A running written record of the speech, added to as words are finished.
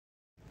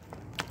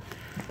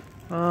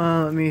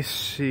Let me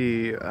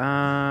see.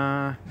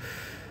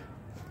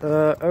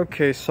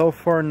 Okay, so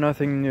far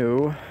nothing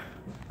new.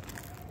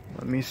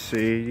 Let me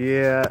see.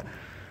 Yeah.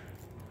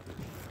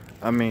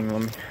 Let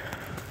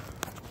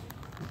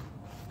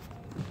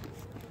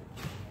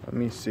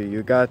me see.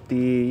 You got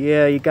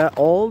you got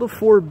all the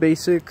 4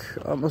 basic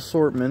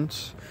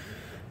assortments,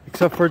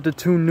 except for the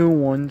 2 new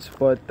ones,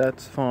 but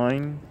that's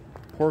fine.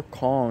 Poor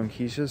Kong,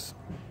 he's just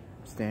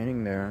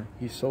standing there.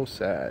 He's so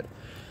sad.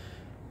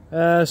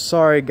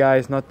 Sorry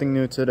guys, nothing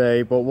new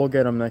today, but we'll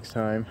get him next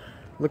time.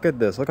 Look at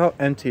this. Look how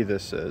empty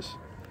this is.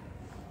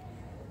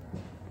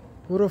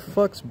 Who the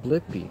fuck's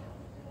Blippi?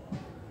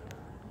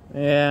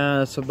 Yeah,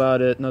 that's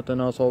about it. Nothing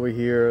else over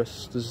here.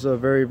 This is a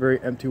very,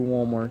 very empty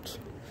Walmart.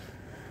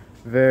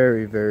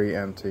 Very, very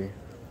empty.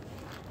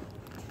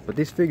 But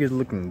these figures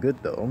looking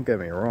good though, don't get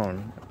me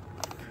wrong.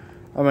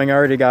 I mean, I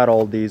already got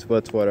all these, but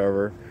it's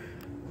whatever.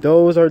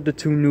 Those are the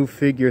 2 new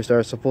figures that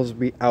are supposed to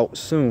be out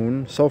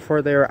soon. So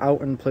far they are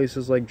out in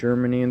places like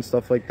Germany and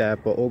stuff like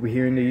that, but over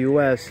here in the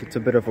US, it's a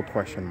bit of a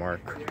question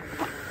mark.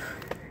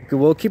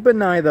 We'll keep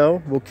an eye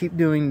though. We'll keep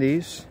doing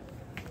these.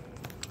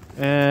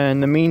 And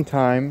in the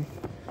meantime,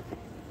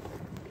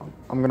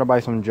 I'm gonna buy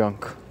some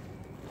junk.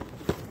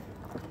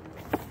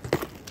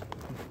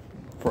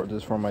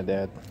 This is for my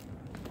dad.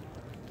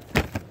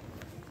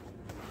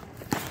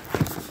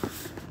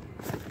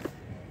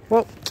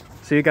 Well,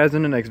 see you guys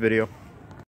in the next video.